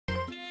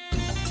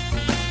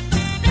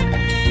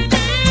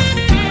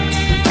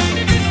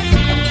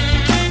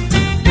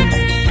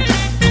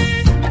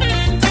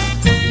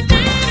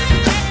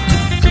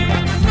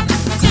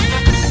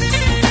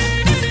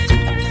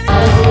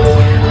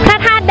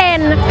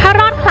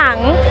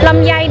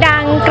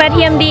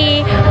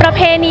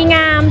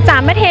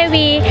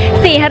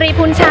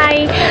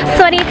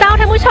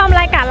ผู้ชม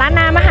รายการล้าน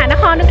นามหาน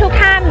ครทุก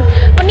ท่าน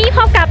วันนี้พ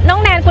บกับน้อ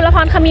งแนนกุลพ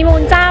รคำมีมู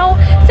ลเจ้า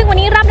ซึ่งวัน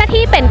นี้รับหน้า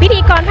ที่เป็นพิธี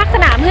กรภาคส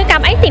นามเพื่อกรร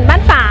มไอ้สินบ้า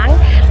นฝาง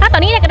และตอ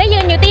นนี้ก็ได้ยื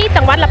นอยู่ที่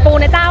จังหวัดลำพูน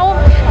นะเจ้า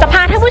จะพ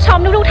าท่านผู้ชม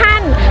ทุกท่า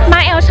นมา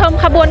แอลชม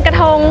ขบวนกระ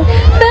ทง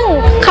ซึ่ง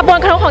ขบวน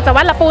กระทงของจังห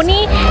วัดลำพูน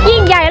นี่ยิ่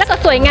งใหญ่และก็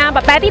สวยงามแบ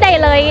บแป๊ที่ใด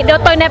เลยเดี๋ยว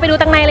ตัวแนนไปดู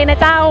ตังในเลยนะ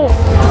เจ้า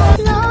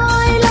ล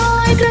อ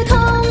ยกระท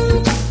ง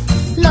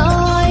ล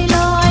อย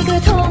กระ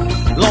ทง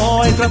ลอ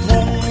ยกระท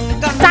ง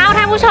เจ้า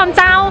ท่านผู้ชม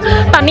เจ้า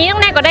ตอนนี้น้อ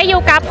งแนนก็ได้อ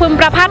ยู่กับคุณ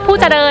ประภัสผู้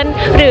เจริญ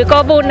หรือโก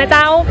บุญนะเ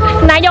จ้า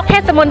นายกเท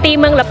ศมนตรี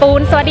เมืองลำพู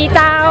นสวัสดีเ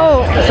จ้า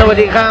สวัส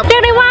ดีครับเรีย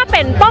กได้ว่าเ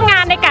ป็นป้องงา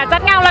นในการจั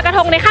ดงานลอยกระท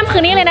งในค่ำคื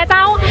นนี้เลยนะเจ้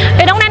าโด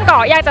ยน้องแนนก็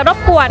อยากจะรบ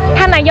กวน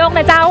ท่านนายกน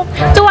ะเจ้า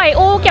ช่วย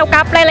อู้เกี่ยว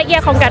กับรายละเอีย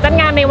ดของการจัด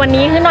งานในวัน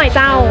นี้ขึ้นหน่อยเ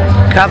จ้า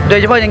ครับโดย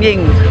เฉพาะอย่างยิ่ง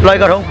ลอย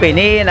กระทงปี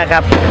นี้นะครั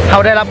บเขา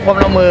ได้รับความ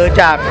ร่วมมือ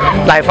จาก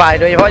หลายฝ่าย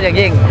โดยเฉพาะอย่าง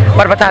ยิ่ง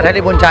วัดพระธาตุธ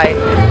ริบุญชัย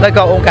แล้ว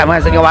ก็องค์การมห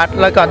าสังฆวัตร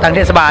แล้วก็ทางเท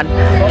ศบาล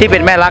ที่เป็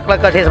นแม่รักแล้ว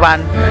ก็เทศบาล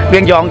เวี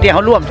ยงยองที่เข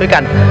าร่วมด้วยกั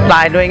นหล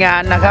ายหน่วยงา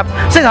นนะครับ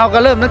ซึ่งเขาก็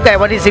เริ่มตั้งแต่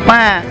วันที่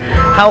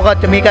15เขาก็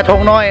จะมีกระทง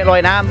น้อยลอ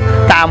ยน้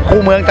ำตามคู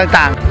เมือง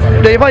ต่าง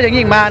ๆโดยเฉพาะอย่าง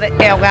ยิ่งมา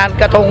แอวงาน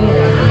กระทง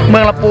เมื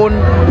องลำพูน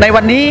ใน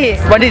วันนี้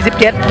วันที่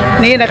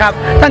17นี้นะครับ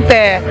ตั้งแ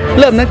ต่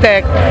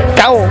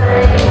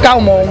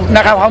9 โมงน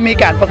ะครับเขามี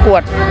การประกว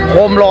ดโค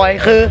มลอย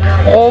คือ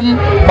โคม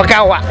ปะเก้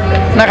าอะ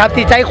นะครับ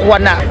ที่ใจควร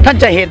น่ะท่าน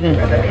จะเห็น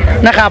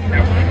นะครับ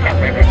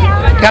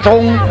กระท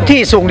งที่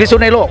สูงที่สุด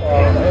ในโลก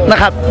นะ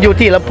ครับอยู่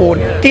ที่ลำพูน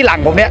ที่หลัง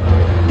ผมเนี้ย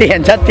ที่เห็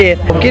นชัดเจน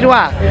ผมคิดว่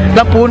าล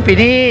ำพูนปี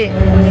นี้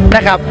น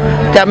ะครับ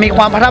จะมีค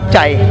วามประทับใจ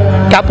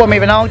กับพ่อแม่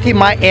พี่น้องที่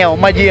มาแอว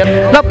มาเยือน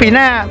แล้วปีห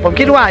น้าผม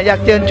คิดว่าอยาก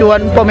เชิญชวน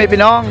พ่อแม่พี่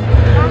น้อง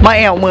มา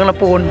แอวเมืองล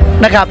ำพูน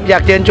นะครับอยา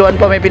กเชิญชวน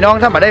พ่อแม่พี่น้อง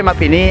ถ้ามาได้มา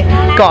ปีนี้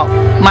ก็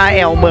มาแอ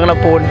วเมืองล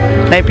ำพูน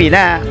ในปีห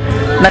น้า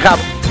นะครับ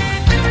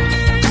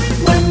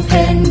วันเ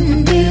พ็ญ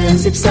เดือน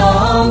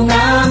12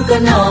น้ำก็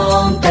นอ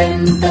งเต็ม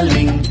ต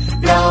ลิ่ง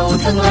เรา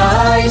ทั้งหลา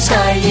ยช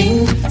ายหญิง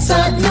ส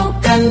นุก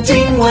กันจ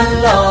ริงวัน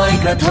ลอย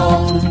กระท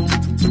ง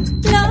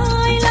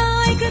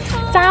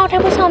เจ้าท่า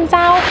นผู้ชมเ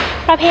จ้า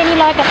ประเพณี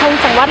ลอยกระทง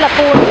จังหวัดลำ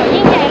พูน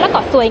ยิ่งใหญ่และก็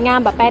สวยงาม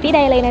แบบแปรที่ใด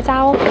เลยนะเจ้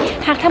า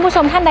หากท่านผู้ช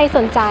มท่านใดส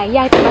นใจอย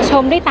ากจะมาช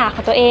มด้วยตาข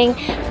องตัวเอง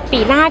ปี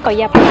หน้าก็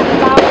อย่าพลาด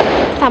เจ้า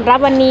สำหรับ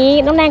วันนี้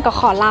น้องแนนก็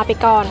ขอลาไป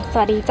ก่อนส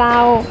วัสดีเจ้า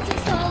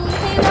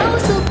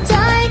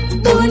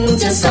บุญ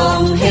จะส่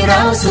งให้เร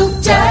าสุข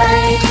ใจ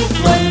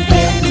วันเ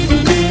พ็ญ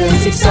เดือน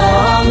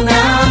12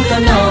น้ำก็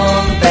นอ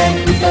งเต็ม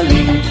ต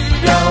ลิ่ง